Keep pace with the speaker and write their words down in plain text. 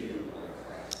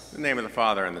In the name of the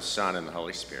Father, and the Son, and the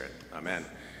Holy Spirit. Amen.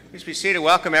 Please be seated.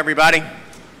 Welcome, everybody.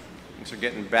 Thanks for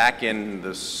getting back in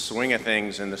the swing of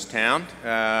things in this town.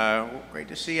 Great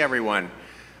to see everyone.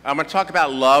 I'm going to talk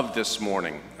about love this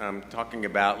morning. I'm talking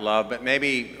about love, but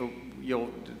maybe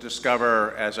you'll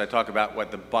discover as I talk about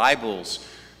what the Bible's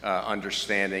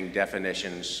understanding,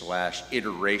 definition /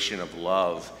 iteration of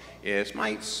love is,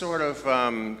 might sort of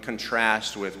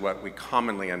contrast with what we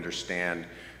commonly understand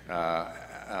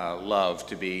love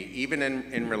to be, even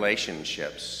in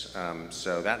relationships.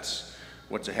 So that's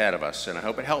what's ahead of us, and I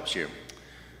hope it helps you.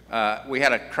 We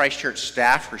had a Christchurch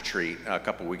staff retreat a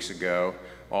couple weeks ago,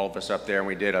 all of us up there, and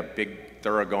we did a big,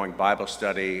 thoroughgoing Bible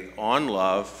study on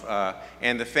love.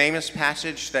 And the famous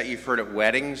passage that you've heard at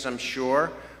weddings, I'm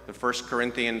sure, the 1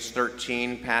 Corinthians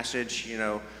 13 passage, you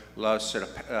know, love, sort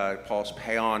of, Paul's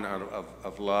paean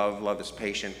of love. Love is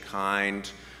patient,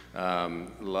 kind.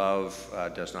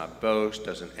 Love does not boast,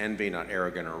 doesn't envy, not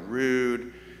arrogant or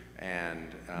rude,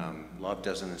 and love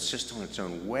doesn't insist on its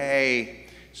own way.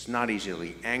 It's not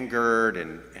easily angered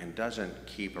and doesn't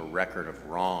keep a record of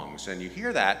wrongs. And you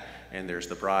hear that, and there's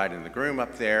the bride and the groom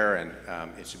up there, and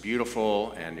it's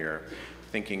beautiful, and you're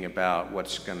thinking about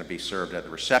what's going to be served at the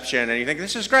reception, and you think,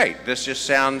 this is great. This just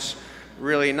sounds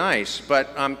really nice.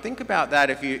 But think about that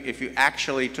if you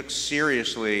actually took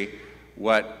seriously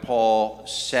what Paul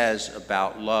says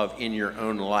about love in your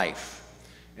own life.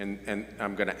 And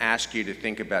I'm going to ask you to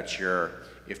think about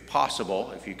if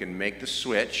possible, if you can make the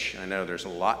switch. I know there's a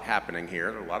lot happening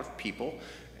here, there are a lot of people,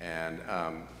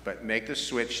 but make the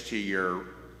switch to your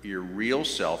real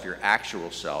self, your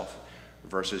actual self,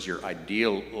 versus your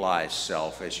idealized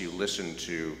self as you listen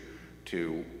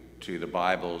to the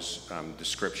Bible's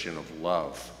description of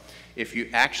love. If you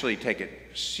actually take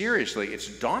it seriously, it's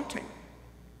daunting,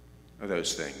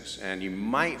 those things, and you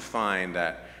might find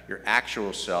that your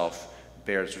actual self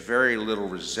bears very little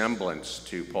resemblance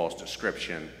to Paul's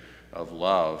description of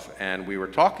love. And we were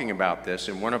talking about this,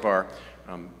 and one of our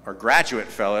graduate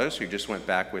fellows who just went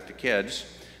back with the kids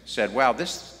said, wow,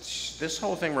 this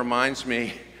whole thing reminds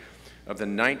me of the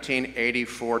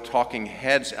 1984 Talking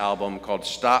Heads album called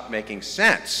Stop Making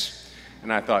Sense.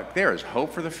 And I thought, there is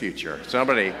hope for the future.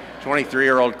 Somebody,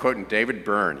 23-year-old quoting David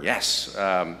Byrne, yes.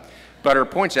 But her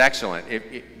point's excellent,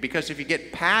 because if you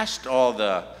get past all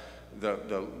the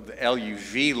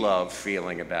LUV love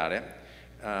feeling about it,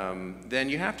 then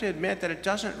you have to admit that it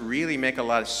doesn't really make a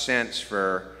lot of sense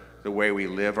for the way we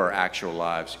live our actual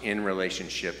lives in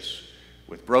relationships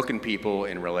with broken people,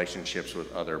 in relationships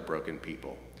with other broken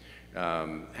people.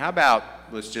 How about,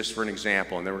 let's just for an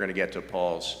example, and then we're going to get to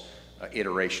Paul's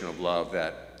iteration of love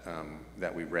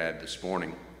that we read this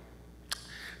morning,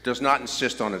 does not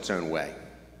insist on its own way.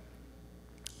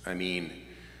 I mean,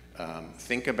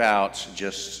 think about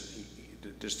just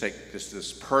take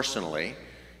this personally.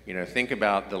 You know, think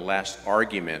about the last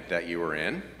argument that you were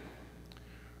in,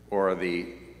 or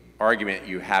the argument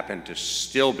you happen to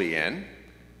still be in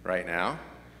right now.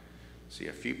 See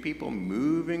a few people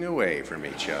moving away from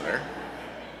each other.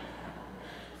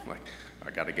 Like,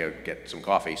 I got to go get some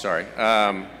coffee. Sorry.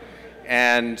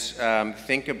 And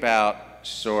think about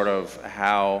sort of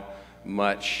how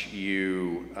much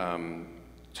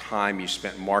time you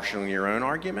spent marshaling your own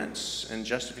arguments and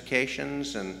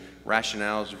justifications and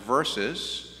rationales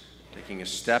versus taking a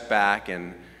step back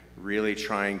and really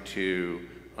trying to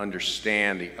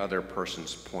understand the other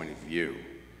person's point of view.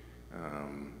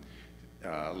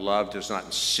 Love does not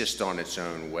insist on its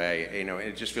own way. You know,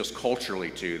 it just feels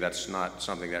culturally too, that's not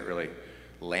something that really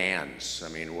lands. I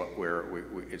mean,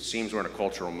 it seems we're in a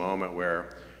cultural moment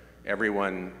where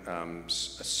everyone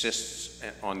assists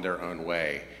on their own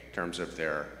way in terms of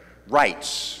their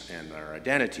rights and their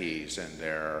identities and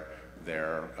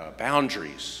their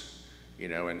boundaries, you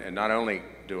know, and not only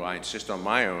do I insist on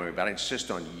my own way, but I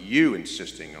insist on you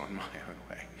insisting on my own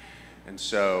way. And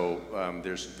so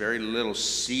there's very little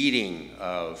ceding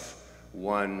of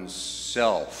one's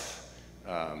self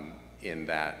in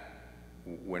that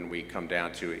when we come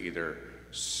down to it, either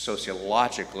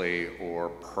sociologically or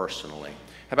personally.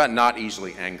 How about not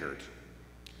easily angered?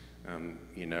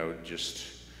 You know, just,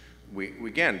 we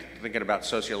again, thinking about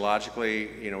sociologically,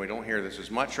 you know, we don't hear this as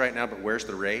much right now, but where's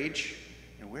the rage?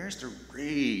 You know, where's the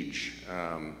rage?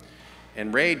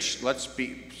 And rage,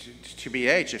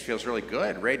 TBH, it feels really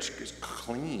good. Rage is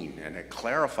clean, and it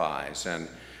clarifies, and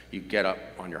you get up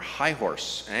on your high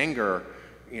horse. Anger,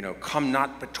 you know, come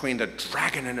not between the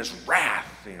dragon and his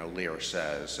wrath, you know, Lear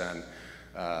says. And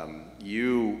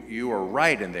you are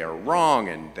right and they are wrong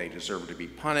and they deserve to be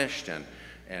punished. And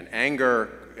anger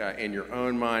in your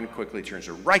own mind quickly turns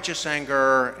to righteous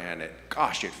anger, and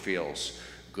gosh, it feels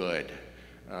good.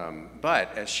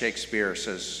 But as Shakespeare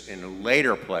says in a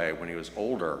later play when he was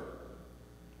older,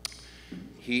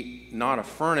 he not a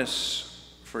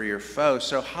furnace for your foe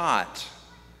so hot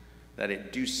that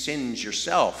it do singe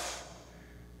yourself,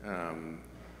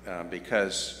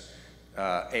 because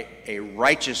a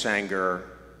righteous anger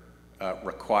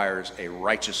requires a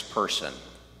righteous person,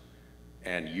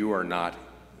 and you are not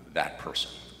that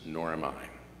person, nor am I.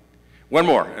 One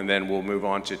more, and then we'll move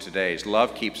on to today's.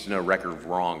 Love keeps no record of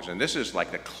wrongs, and this is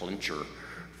like the clincher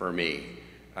for me.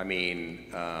 I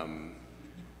mean,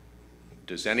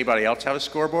 does anybody else have a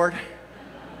scoreboard?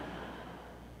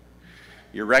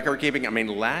 Your record keeping? I mean,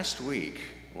 last week,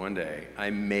 one day, I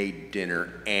made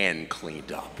dinner and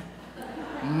cleaned up.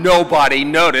 Nobody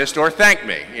noticed or thanked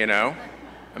me, you know?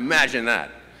 Imagine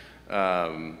that.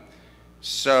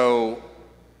 So,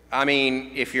 I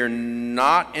mean, if you're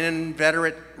not an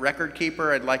inveterate record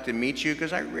keeper, I'd like to meet you,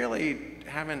 because I really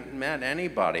haven't met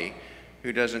anybody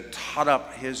who doesn't tot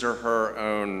up his or her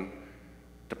own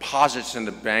deposits in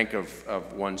the bank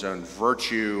of one's own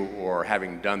virtue or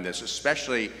having done this.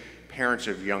 Especially parents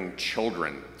of young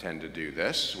children tend to do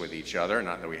this with each other,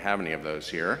 not that we have any of those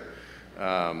here.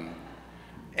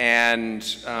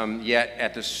 Yet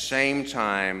at the same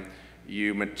time,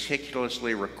 you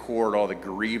meticulously record all the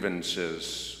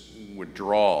grievances,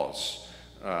 withdrawals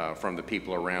from the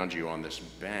people around you on this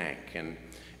bank.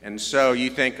 And so you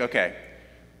think, okay,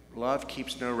 love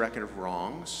keeps no record of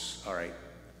wrongs. All right,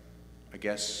 I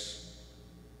guess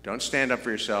don't stand up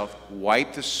for yourself.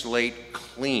 Wipe the slate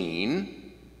clean.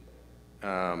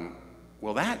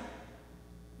 Well,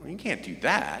 you can't do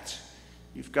that.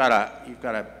 You've got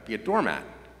to be a doormat.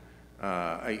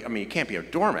 I mean, you can't be a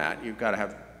doormat. You've got to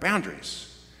have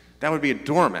boundaries. That would be a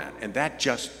doormat, and that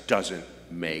just doesn't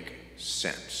make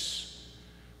sense.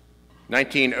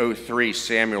 1903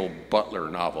 Samuel Butler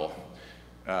novel,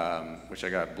 which I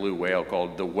got a Blue Whale,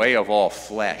 called The Way of All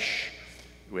Flesh,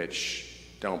 which,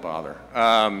 don't bother.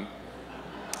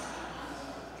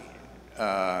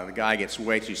 The guy gets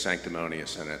way too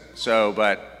sanctimonious in it. So,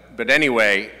 but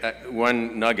anyway,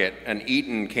 one nugget: an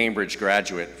Eton-Cambridge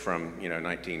graduate from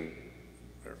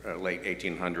late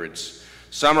 1800s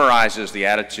summarizes the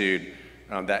attitude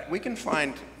that we can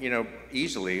find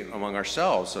easily among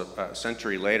ourselves a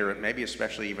century later, maybe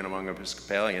especially even among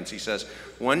Episcopalians. He says,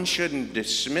 one shouldn't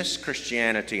dismiss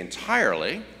Christianity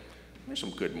entirely. There's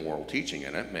some good moral teaching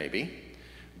in it, maybe.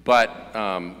 But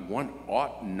one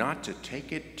ought not to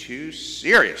take it too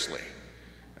seriously.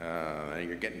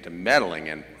 You're getting to meddling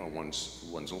in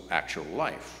one's actual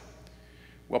life.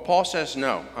 Well, Paul says,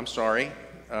 no, I'm sorry.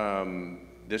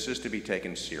 This is to be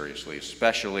taken seriously,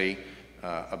 especially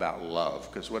about love,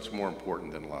 because what's more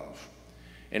important than love?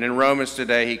 And in Romans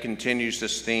today, he continues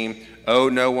this theme: owe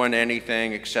no one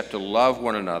anything except to love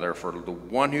one another, for the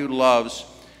one who loves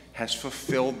has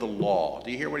fulfilled the law.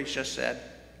 Do you hear what he's just said?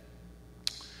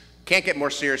 Can't get more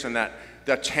serious than that.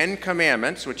 The Ten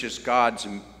Commandments, which is God's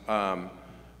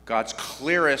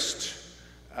clearest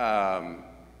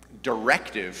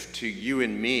directive to you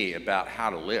and me about how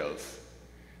to live.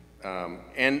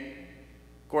 And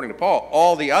according to Paul,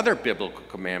 all the other biblical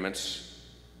commandments,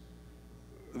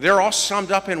 they're all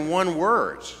summed up in one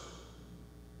word,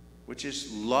 which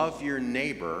is love your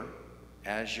neighbor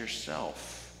as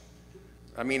yourself.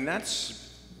 I mean,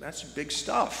 that's big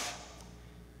stuff.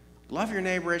 Love your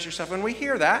neighbor as yourself. When we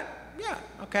hear that, yeah,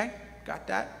 okay, got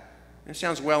that. It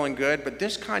sounds well and good, but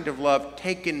this kind of love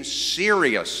taken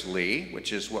seriously,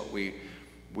 which is what we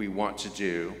want to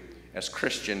do as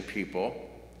Christian people,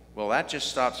 well, that just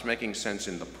stops making sense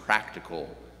in the practical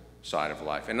side of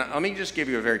life. And let me just give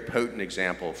you a very potent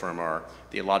example from our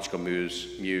theological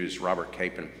muse Robert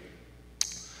Capon.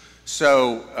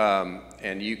 So,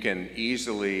 and you can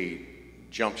easily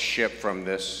jump ship from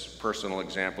this personal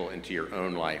example into your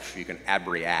own life. You can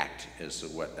abreact is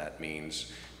what that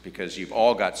means, because you've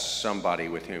all got somebody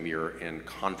with whom you're in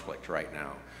conflict right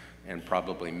now, and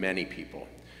probably many people.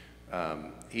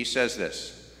 He says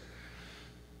this.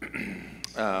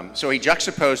 So he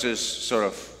juxtaposes sort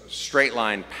of straight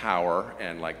line power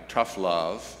and like tough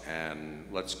love, and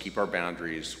let's keep our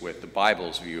boundaries, with the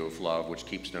Bible's view of love, which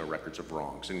keeps no records of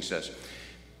wrongs. And he says,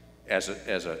 as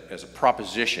a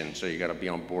proposition, so you got to be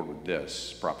on board with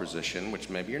this proposition, which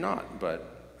maybe you're not,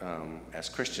 but as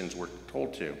Christians we're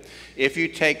told to. If you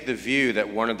take the view that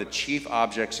one of the chief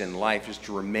objects in life is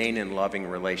to remain in loving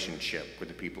relationship with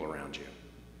the people around you,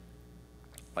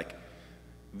 like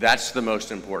that's the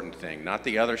most important thing, not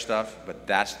the other stuff, but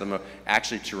that's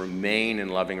actually to remain in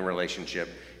loving relationship,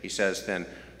 he says, then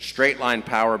straight line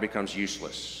power becomes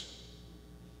useless.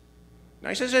 Now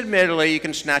he says, admittedly, you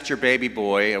can snatch your baby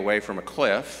boy away from a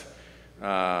cliff,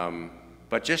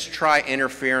 but just try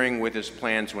interfering with his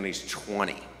plans when he's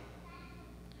 20,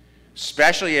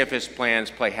 especially if his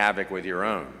plans play havoc with your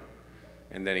own.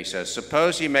 And then he says,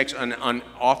 suppose he makes an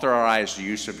unauthorized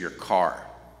use of your car,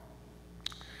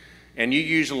 and you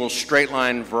use a little straight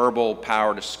line verbal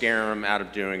power to scare him out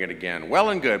of doing it again. Well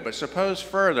and good, but suppose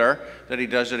further that he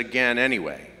does it again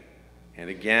anyway, and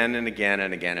again and again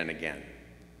and again and again.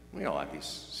 We all have these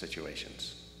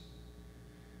situations.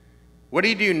 What do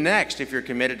you do next if you're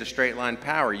committed to straight line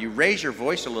power? You raise your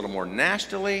voice a little more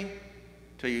nastily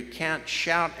till you can't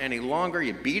shout any longer.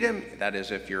 You beat him, that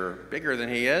is if you're bigger than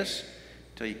he is,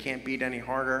 till you can't beat any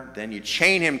harder. Then you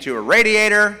chain him to a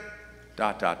radiator, ...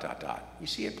 You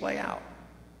see it play out.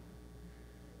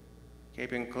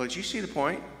 Caping close. You see the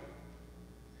point?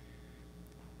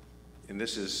 And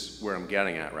this is where I'm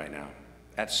getting at right now.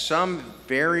 At some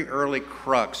very early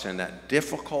crux in that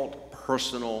difficult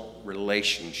personal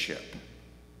relationship,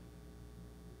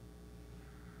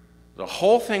 the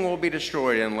whole thing will be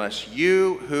destroyed unless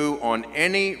you, who on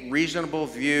any reasonable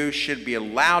view should be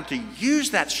allowed to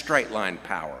use that straight line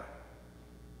power,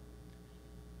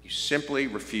 you simply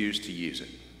refuse to use it.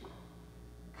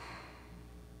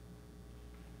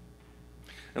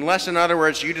 Unless, in other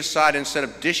words, you decide instead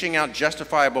of dishing out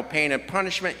justifiable pain and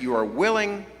punishment, you are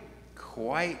willing,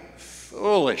 quite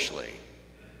foolishly,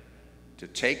 to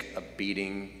take a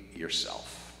beating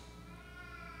yourself.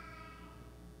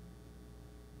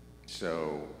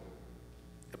 So,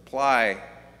 apply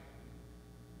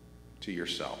to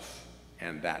yourself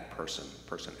and that person,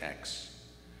 person X.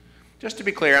 Just to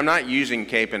be clear, I'm not using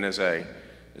Capon as an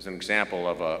example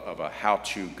of a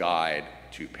how-to guide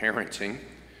to parenting,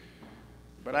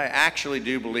 but I actually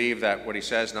do believe that what he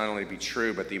says not only be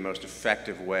true, but the most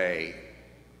effective way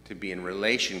to be in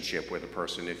relationship with a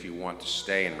person if you want to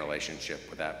stay in relationship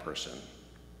with that person.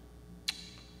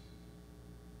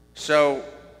 So,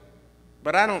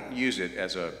 but I don't use it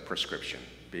as a prescription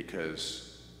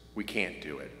because we can't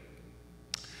do it.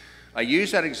 I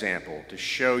use that example to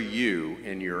show you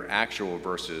in your actual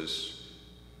versus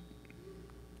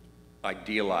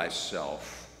idealized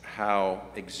self how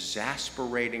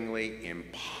exasperatingly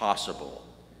impossible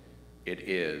it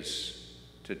is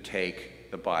to take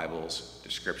the Bible's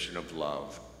description of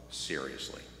love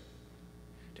seriously.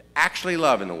 To actually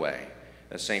love in the way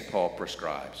that St. Paul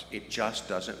prescribes. It just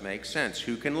doesn't make sense.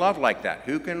 Who can love like that?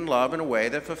 Who can love in a way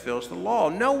that fulfills the law?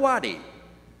 Nobody.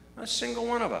 Not a single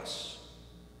one of us.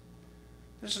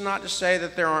 This is not to say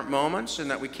that there aren't moments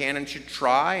and that we can and should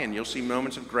try, and you'll see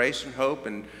moments of grace and hope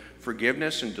and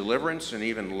forgiveness and deliverance and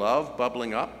even love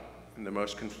bubbling up in the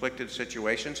most conflicted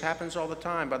situations. Happens all the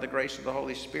time by the grace of the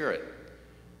Holy Spirit.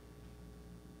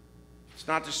 It's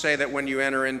not to say that when you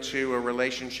enter into a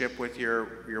relationship with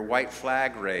your white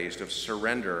flag raised of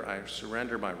surrender, I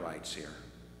surrender my rights here.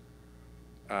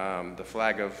 The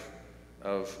flag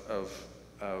of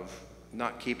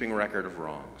not keeping record of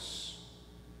wrongs.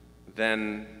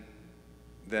 Then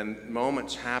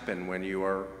moments happen when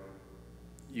you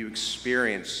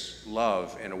experience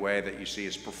love in a way that you see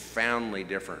is profoundly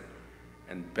different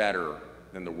and better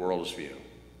than the world's view.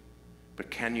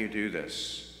 But can you do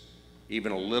this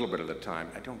even a little bit of the time?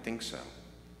 I don't think so,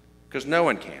 because no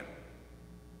one can.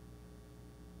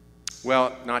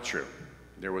 Well, not true.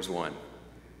 There was one,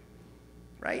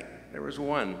 right? There was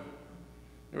one.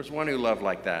 There was one who loved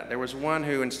like that. There was one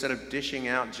who, instead of dishing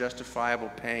out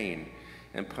justifiable pain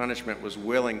and punishment, was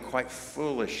willing, quite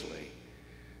foolishly,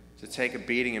 to take a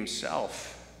beating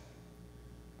himself.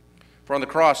 For on the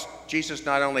cross, Jesus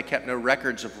not only kept no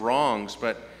records of wrongs,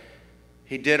 but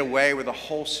he did away with the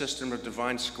whole system of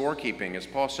divine scorekeeping. As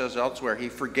Paul says elsewhere, he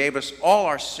forgave us all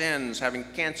our sins, having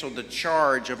canceled the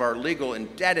charge of our legal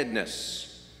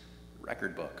indebtedness,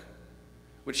 record book,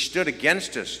 which stood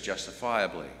against us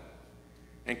justifiably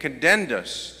and condemned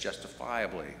us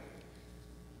justifiably.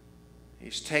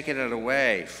 He's taken it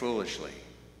away foolishly,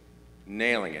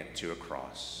 nailing it to a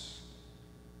cross.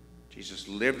 Jesus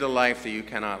lived a life that you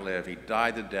cannot live. He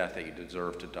died the death that you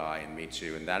deserve to die, and me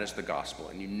too, and that is the gospel.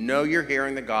 And you know you're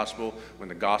hearing the gospel when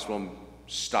the gospel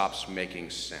stops making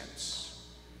sense.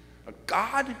 A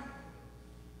God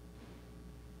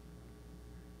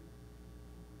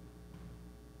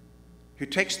who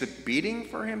takes the beating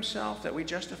for himself that we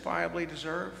justifiably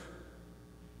deserve?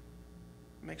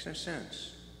 It makes no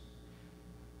sense.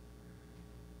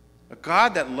 A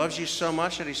God that loves you so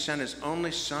much that he sent his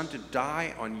only son to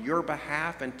die on your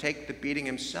behalf and take the beating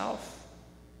himself?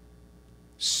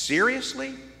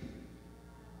 Seriously?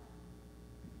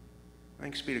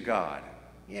 Thanks be to God.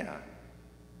 Yeah,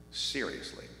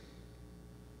 seriously.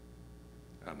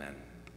 Amen.